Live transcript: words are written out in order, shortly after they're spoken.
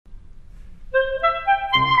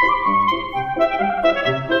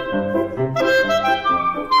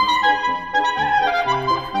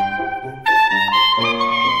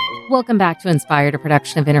Welcome back to Inspired, a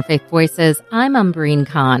production of Interfaith Voices. I'm Umbreen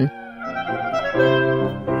Khan.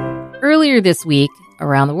 Earlier this week,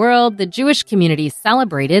 around the world, the Jewish community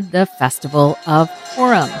celebrated the Festival of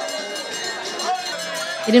Purim.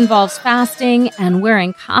 It involves fasting and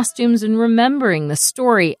wearing costumes and remembering the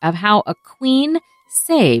story of how a queen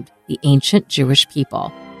saved the ancient Jewish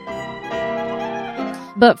people.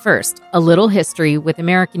 But first, a little history with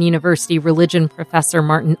American University religion professor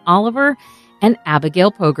Martin Oliver and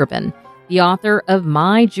Abigail Pogrebin, the author of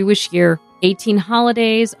My Jewish Year, 18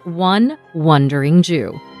 Holidays, One Wandering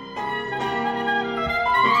Jew.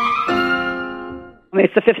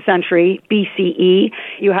 It's the 5th century BCE.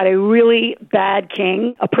 You had a really bad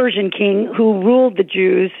king, a Persian king, who ruled the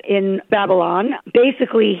Jews in Babylon.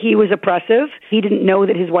 Basically, he was oppressive. He didn't know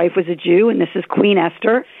that his wife was a Jew, and this is Queen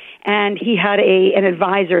Esther. And he had an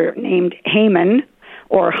advisor named Haman,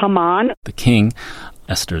 or Haman. The king,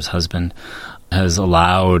 Esther's husband, has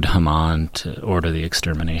allowed Haman to order the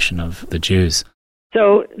extermination of the Jews.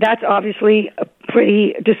 So that's obviously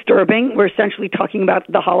pretty disturbing. We're essentially talking about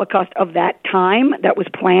the Holocaust of that time that was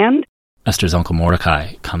planned. Esther's uncle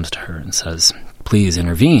Mordecai comes to her and says, please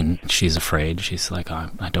intervene. She's afraid. She's like,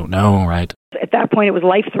 I don't know, right? At that point, it was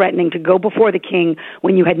life-threatening to go before the king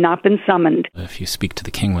when you had not been summoned. If you speak to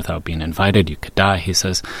the king without being invited, you could die. He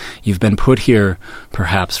says, you've been put here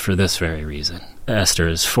perhaps for this very reason. Esther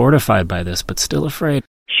is fortified by this, but still afraid.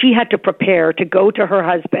 She had to prepare to go to her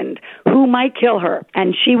husband, who might kill her.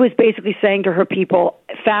 And she was basically saying to her people,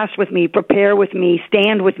 fast with me, prepare with me,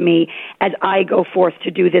 stand with me as I go forth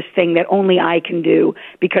to do this thing that only I can do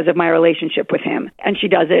because of my relationship with him. And she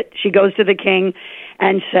does it. She goes to the king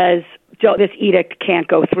and says, this edict can't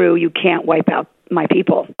go through. You can't wipe out my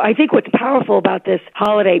people. I think what's powerful about this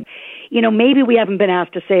holiday, maybe we haven't been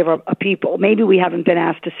asked to save a people. Maybe we haven't been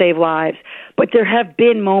asked to save lives. But there have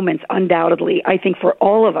been moments, undoubtedly, I think for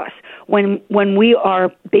all of us, when we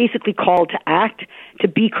are basically called to act, to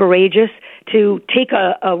be courageous, to take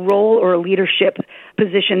a role or a leadership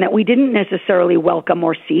position that we didn't necessarily welcome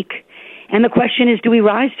or seek. And the question is, do we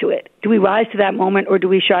rise to it? Do we rise to that moment, or do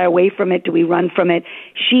we shy away from it? Do we run from it?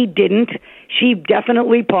 She didn't. She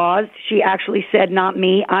definitely paused. She actually said, not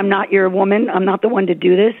me. I'm not your woman. I'm not the one to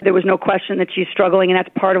do this. There was no question that she's struggling, and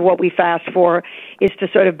that's part of what we fast for, is to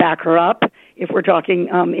sort of back her up, if we're talking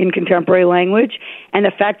in contemporary language. And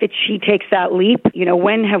the fact that she takes that leap,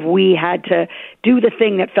 when have we had to do the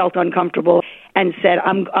thing that felt uncomfortable and said,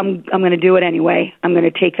 I'm going to do it anyway. I'm going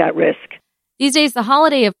to take that risk. These days, the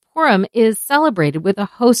holiday of Purim is celebrated with a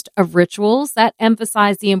host of rituals that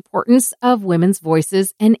emphasize the importance of women's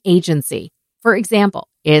voices and agency. For example,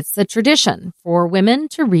 it's a tradition for women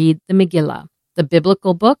to read the Megillah, the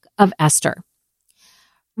biblical book of Esther.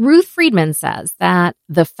 Ruth Friedman says that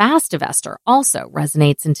the fast of Esther also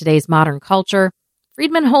resonates in today's modern culture.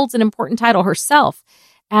 Friedman holds an important title herself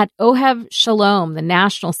at Ohev Shalom, the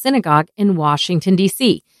National Synagogue in Washington,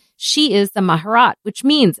 D.C. She is the Maharat, which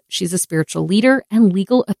means she's a spiritual leader and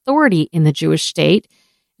legal authority in the Jewish state.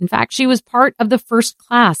 In fact, she was part of the first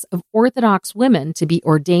class of Orthodox women to be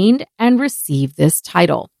ordained and receive this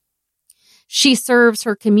title. She serves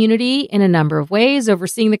her community in a number of ways,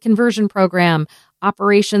 overseeing the conversion program,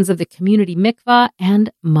 operations of the community mikvah,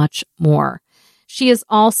 and much more. She is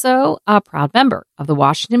also a proud member of the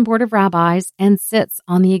Washington Board of Rabbis and sits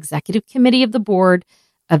on the executive committee of the board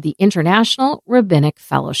of the International Rabbinic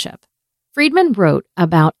Fellowship. Friedman wrote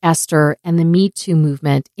about Esther and the Me Too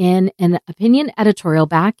movement in an opinion editorial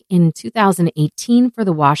back in 2018 for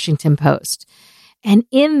the Washington Post. And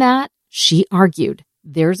in that, she argued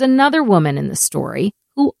there's another woman in the story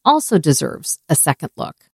who also deserves a second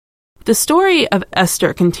look. The story of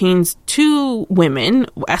Esther contains two women,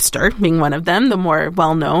 Esther being one of them, the more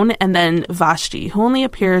well-known, and then Vashti, who only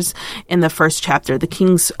appears in the first chapter, the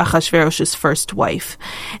king's Ahasuerus' first wife.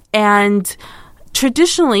 And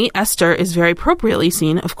traditionally, Esther is very appropriately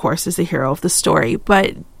seen, of course, as the hero of the story,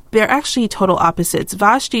 but they're actually total opposites.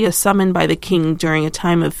 Vashti is summoned by the king during a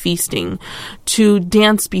time of feasting to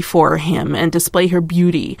dance before him and display her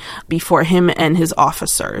beauty before him and his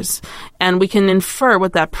officers. And we can infer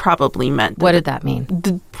what that probably meant. What did that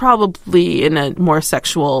mean? Probably in a more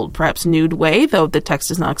sexual, perhaps nude way, though the text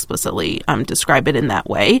does not explicitly describe it in that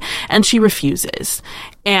way. And she refuses.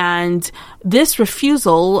 And this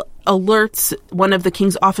refusal alerts one of the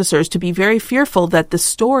king's officers to be very fearful that the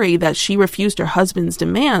story that she refused her husband's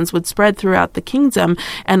demands would spread throughout the kingdom,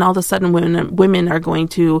 and all of a sudden women are going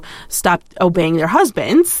to stop obeying their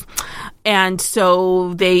husbands. And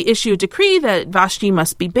so they issue a decree that Vashti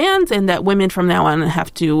must be banned and that women from now on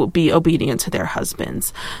have to be obedient to their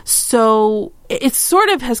husbands. So it sort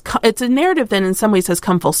of it's a narrative that in some ways has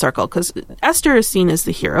come full circle, because Esther is seen as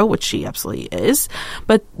the hero, which she absolutely is,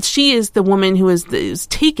 but she is the woman who is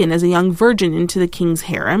taken as a young virgin into the king's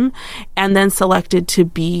harem and then selected to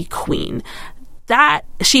be queen. That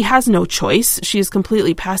she has no choice. She is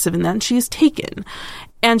completely passive in that, and she is taken.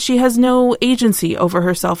 And she has no agency over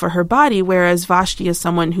herself or her body, whereas Vashti is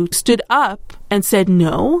someone who stood up and said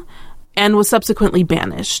no and was subsequently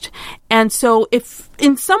banished. And so if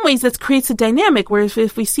in some ways that creates a dynamic where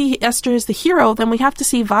if we see Esther as the hero, then we have to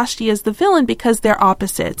see Vashti as the villain because they're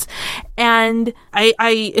opposites. And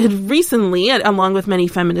I had recently, along with many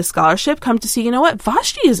feminist scholarship, come to see, you know what,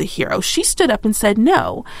 Vashti is a hero. She stood up and said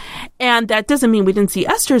no. And that doesn't mean we didn't see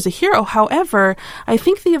Esther as a hero. However, I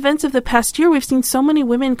think the events of the past year, we've seen so many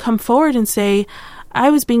women come forward and say, I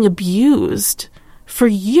was being abused for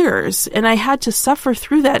years, and I had to suffer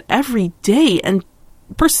through that every day and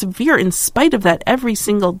persevere in spite of that every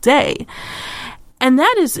single day. And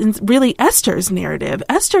that is really Esther's narrative.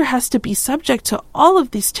 Esther has to be subject to all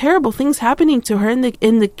of these terrible things happening to her in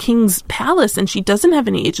the king's palace, and she doesn't have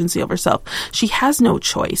any agency over herself. She has no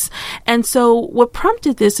choice. And so what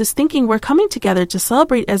prompted this is thinking we're coming together to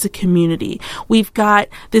celebrate as a community. We've got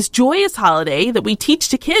this joyous holiday that we teach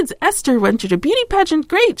to kids. Esther went to a beauty pageant.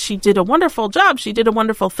 Great. She did a wonderful job. She did a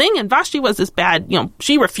wonderful thing. And Vashti was this bad,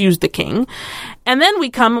 she refused the king. And then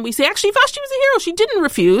we come and we say, actually, Vashti was a hero. She didn't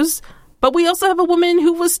refuse. But we also have a woman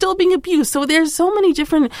who was still being abused. So there's so many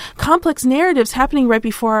different complex narratives happening right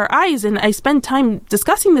before our eyes. And I spend time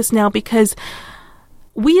discussing this now because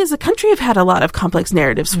we as a country have had a lot of complex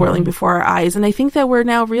narratives swirling before our eyes. And I think that we're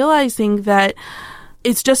now realizing that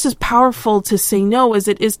it's just as powerful to say no as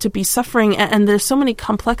it is to be suffering. And there's so many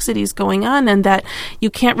complexities going on, and that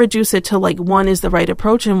you can't reduce it to like one is the right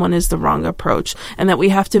approach and one is the wrong approach. And that we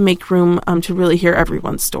have to make room to really hear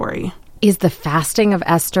everyone's story. Is the fasting of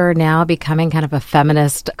Esther now becoming kind of a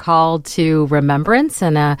feminist call to remembrance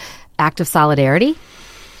and an act of solidarity?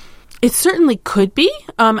 It certainly could be.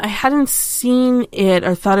 I hadn't seen it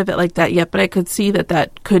or thought of it like that yet, but I could see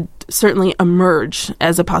that could certainly emerge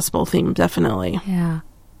as a possible theme, definitely. Yeah.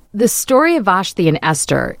 The story of Vashti and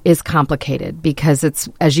Esther is complicated because it's,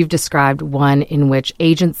 as you've described, one in which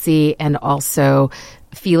agency and also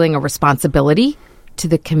feeling a responsibility to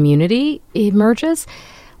the community emerges.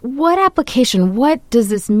 What application, what does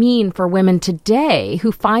this mean for women today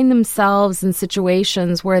who find themselves in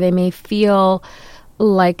situations where they may feel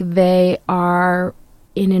like they are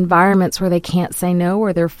in environments where they can't say no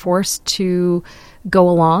or they're forced to go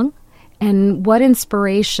along? And what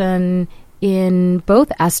inspiration in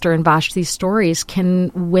both Esther and Vashti's stories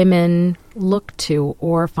can women look to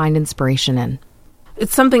or find inspiration in?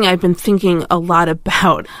 It's something I've been thinking a lot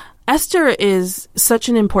about. Esther is such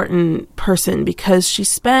an important person because she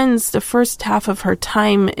spends the first half of her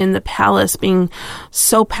time in the palace being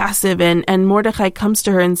so passive, and Mordecai comes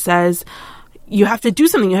to her and says, you have to do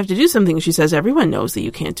something. You have to do something. She says, everyone knows that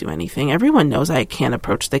you can't do anything. Everyone knows I can't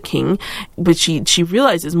approach the king. But she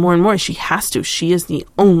realizes more and more she has to. She is the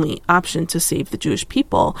only option to save the Jewish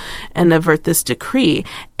people and avert this decree.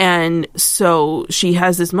 And so she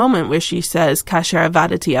has this moment where she says, Kasher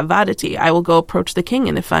avadati avadati. I will go approach the king.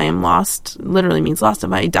 And if I am lost, literally means lost.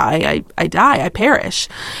 If I die, I die. I perish.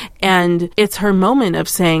 And it's her moment of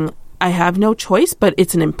saying, I have no choice, but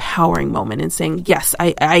it's an empowering moment in saying, yes,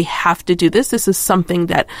 I have to do this. This is something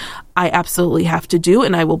that I absolutely have to do,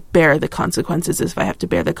 and I will bear the consequences if I have to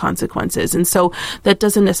bear the consequences. And so that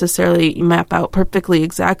doesn't necessarily map out perfectly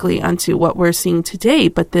exactly onto what we're seeing today,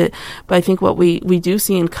 but I think what we do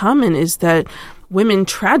see in common is that women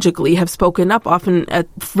tragically have spoken up, often at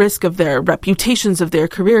risk of their reputations, of their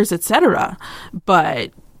careers, etc. But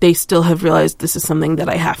they still have realized this is something that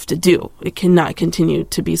I have to do. It cannot continue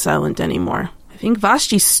to be silent anymore. I think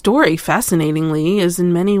Vashti's story, fascinatingly, is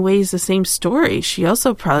in many ways the same story. She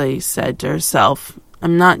also probably said to herself,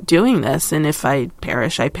 I'm not doing this, and if I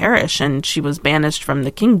perish, I perish. And she was banished from the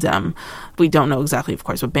kingdom. We don't know exactly, of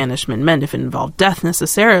course, what banishment meant, if it involved death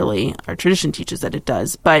necessarily. Our tradition teaches that it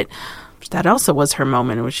does. But that also was her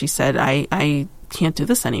moment where she said, I can't do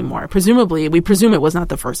this anymore. Presumably, we presume it was not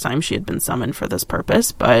the first time she had been summoned for this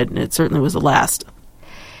purpose, but it certainly was the last.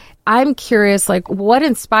 I'm curious, what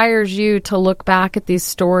inspires you to look back at these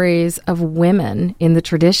stories of women in the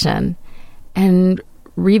tradition and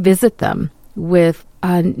revisit them with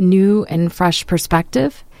a new and fresh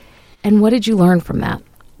perspective? And what did you learn from that?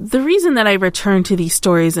 The reason that I return to these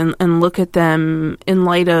stories and look at them in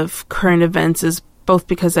light of current events is both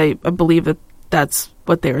because I believe that that's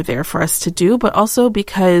what they were there for us to do, but also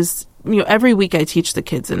because, every week I teach the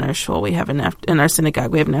kids in our shul. We have in our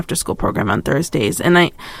synagogue, we have an after-school program on Thursdays. And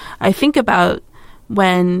I think about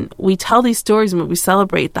when we tell these stories and when we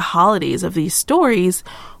celebrate the holidays of these stories,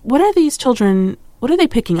 what are these children, what are they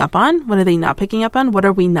picking up on? What are they not picking up on? What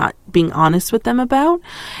are we not being honest with them about?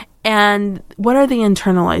 And what are they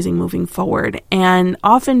internalizing moving forward? And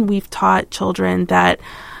often we've taught children that,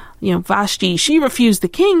 Vashti, she refused the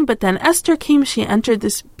king, but then Esther came, she entered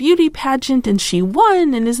this beauty pageant and she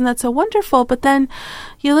won, and isn't that so wonderful? But then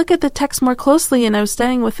you look at the text more closely, and I was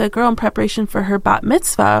studying with a girl in preparation for her bat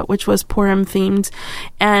mitzvah, which was Purim themed,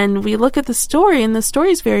 and we look at the story, and the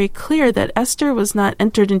story is very clear that Esther was not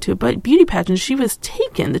entered into a beauty pageant. She was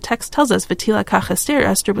taken. The text tells us, V'tila kach Esther,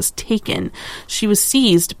 Esther was taken. She was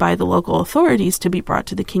seized by the local authorities to be brought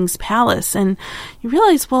to the king's palace. And you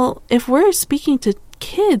realize, well, if we're speaking to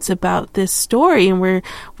kids about this story and we're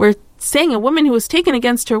saying a woman who was taken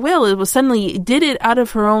against her will, it was suddenly did it out of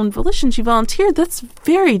her own volition, she volunteered, that's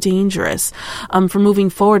very dangerous for moving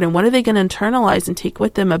forward. And what are they going to internalize and take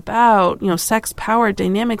with them about, sex, power,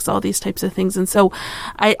 dynamics, all these types of things? And so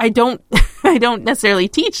I don't I don't necessarily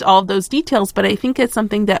teach all of those details, but I think it's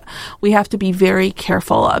something that we have to be very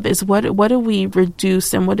careful of, is what do we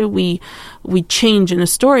reduce and what do we change in a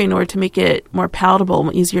story in order to make it more palatable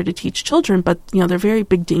and easier to teach children. But, there are very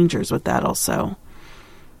big dangers with that also.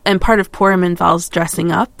 And part of Purim involves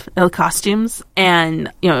dressing up, costumes,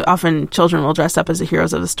 and, often children will dress up as the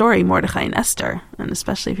heroes of the story, Mordechai and Esther. And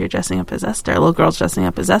especially if you're dressing up as Esther, a little girl's dressing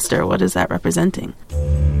up as Esther, what is that representing?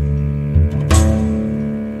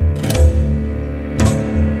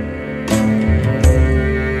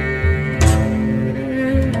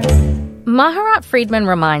 Maharat Friedman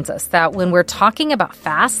reminds us that when we're talking about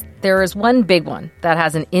fast, there is one big one that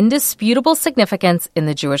has an indisputable significance in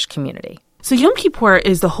the Jewish community. So Yom Kippur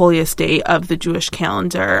is the holiest day of the Jewish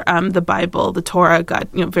calendar. The Bible, the Torah, God,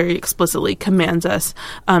 very explicitly commands us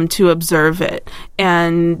to observe it.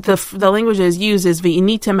 And the language that is used is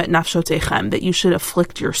v'initem et nafshotechem, that you should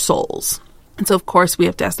afflict your souls. And so, of course, we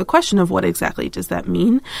have to ask the question of what exactly does that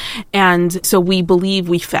mean? And so we believe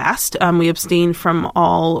we fast. We abstain from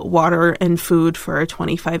all water and food for a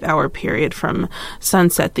 25-hour period from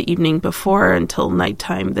sunset the evening before until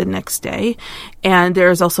nighttime the next day. And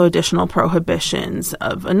there's also additional prohibitions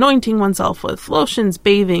of anointing oneself with lotions,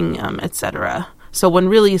 bathing, etc. So one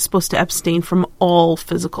really is supposed to abstain from all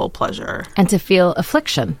physical pleasure. And to feel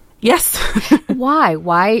affliction. Yes. Why?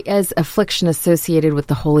 Why is affliction associated with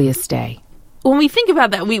the holiest day? When we think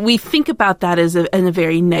about that, we think about that as in a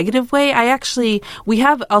very negative way. We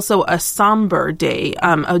have also a somber day,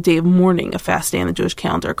 a day of mourning, a fast day in the Jewish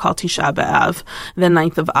calendar called Tisha B'Av, the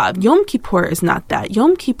 9th of Av. Yom Kippur is not that.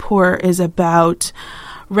 Yom Kippur is about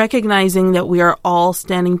recognizing that we are all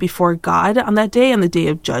standing before God on that day, on the day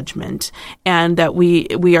of judgment, and that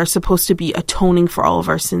we are supposed to be atoning for all of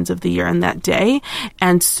our sins of the year on that day.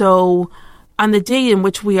 And so on the day in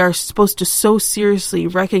which we are supposed to so seriously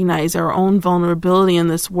recognize our own vulnerability in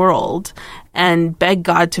this world and beg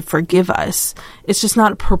God to forgive us, it's just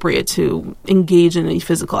not appropriate to engage in any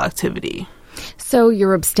physical activity. So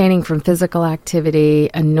you're abstaining from physical activity,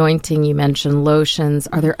 anointing, you mentioned lotions.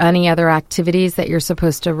 Are there any other activities that you're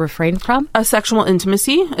supposed to refrain from? Sexual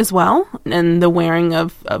intimacy as well, and the wearing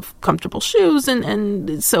of comfortable shoes.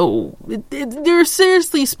 And so they're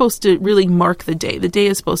seriously supposed to really mark the day. The day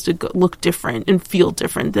is supposed to look different and feel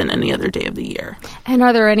different than any other day of the year. And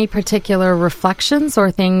are there any particular reflections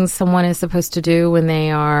or things someone is supposed to do when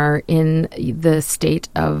they are in the state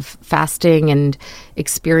of fasting and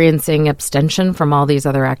experiencing abstention from all these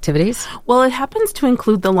other activities? Well, it happens to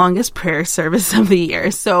include the longest prayer service of the year.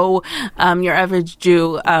 So your average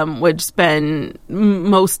Jew would spend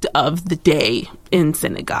most of the day in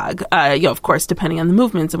synagogue. Of course, depending on the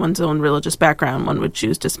movements and one's own religious background, one would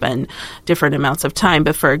choose to spend different amounts of time.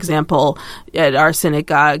 But for example, at our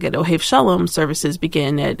synagogue at Ohev Shalom, services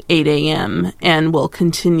begin at 8 a.m. and will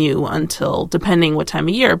continue until, depending what time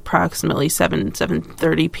of year, approximately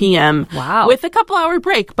 7:30 p.m. Wow. With a couple-hour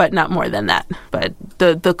break, but not more than that. But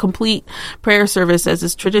the complete prayer service, as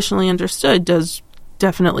is traditionally understood, does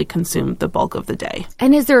definitely consume the bulk of the day.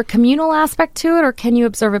 And is there a communal aspect to it, or can you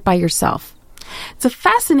observe it by yourself? It's a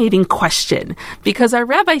fascinating question, because our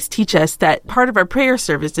rabbis teach us that part of our prayer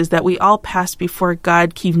service is that we all pass before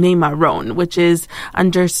God kivnei maron, which is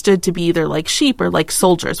understood to be either like sheep or like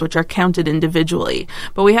soldiers, which are counted individually.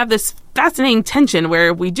 But we have this fascinating tension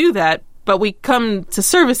where we do that, but we come to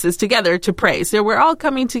services together to pray. So we're all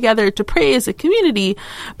coming together to pray as a community,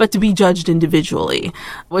 but to be judged individually,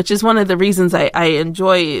 which is one of the reasons I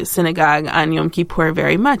enjoy synagogue on Yom Kippur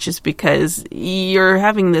very much, is because you're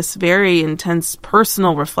having this very intense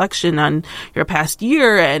personal reflection on your past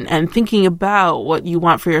year and thinking about what you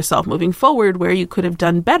want for yourself moving forward, where you could have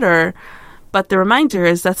done better. But the reminder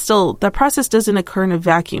is that still, that process doesn't occur in a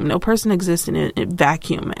vacuum. No person exists in a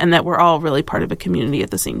vacuum, and that we're all really part of a community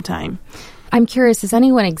at the same time. I'm curious, is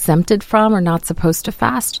anyone exempted from or not supposed to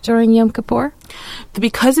fast during Yom Kippur?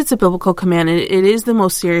 Because it's a biblical command, it is the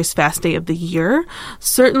most serious fast day of the year.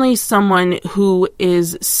 Certainly someone who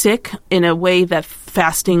is sick in a way that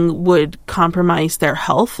fasting would compromise their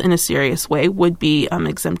health in a serious way would be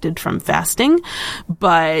exempted from fasting.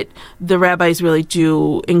 But the rabbis really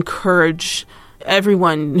do encourage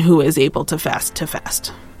everyone who is able to fast to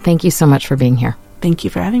fast. Thank you so much for being here. Thank you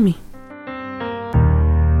for having me.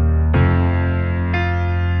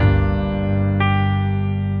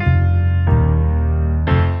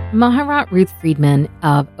 Maharat Ruth Friedman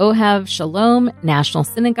of Ohev Shalom National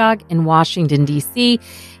Synagogue in Washington, D.C.,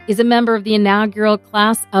 is a member of the inaugural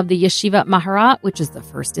class of the Yeshiva Maharat, which is the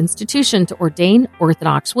first institution to ordain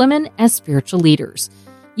Orthodox women as spiritual leaders.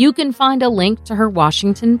 You can find a link to her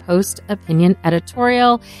Washington Post opinion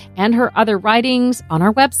editorial and her other writings on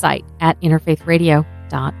our website at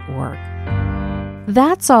interfaithradio.org.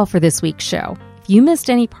 That's all for this week's show. If you missed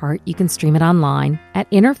any part, you can stream it online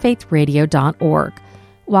at interfaithradio.org.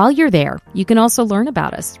 While you're there, you can also learn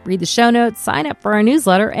about us, read the show notes, sign up for our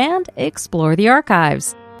newsletter, and explore the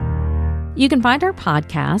archives. You can find our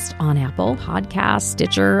podcast on Apple Podcasts,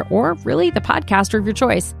 Stitcher, or really the podcaster of your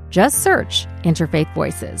choice. Just search Interfaith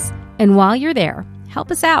Voices. And while you're there, help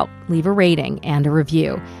us out. Leave a rating and a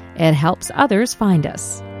review. It helps others find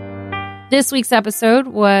us. This week's episode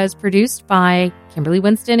was produced by Kimberly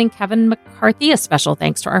Winston and Kevin McCarthy. A special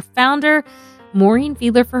thanks to our founder, Maureen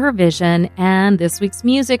Fiedler, for her vision, and this week's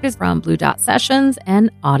music is from Blue Dot Sessions and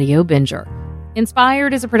Audio Binger.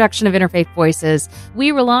 Inspired is a production of Interfaith Voices.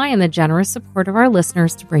 We rely on the generous support of our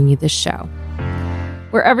listeners to bring you this show.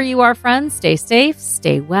 Wherever you are, friends, stay safe,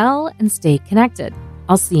 stay well, and stay connected.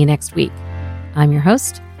 I'll see you next week. I'm your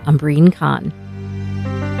host, Umbreen Khan.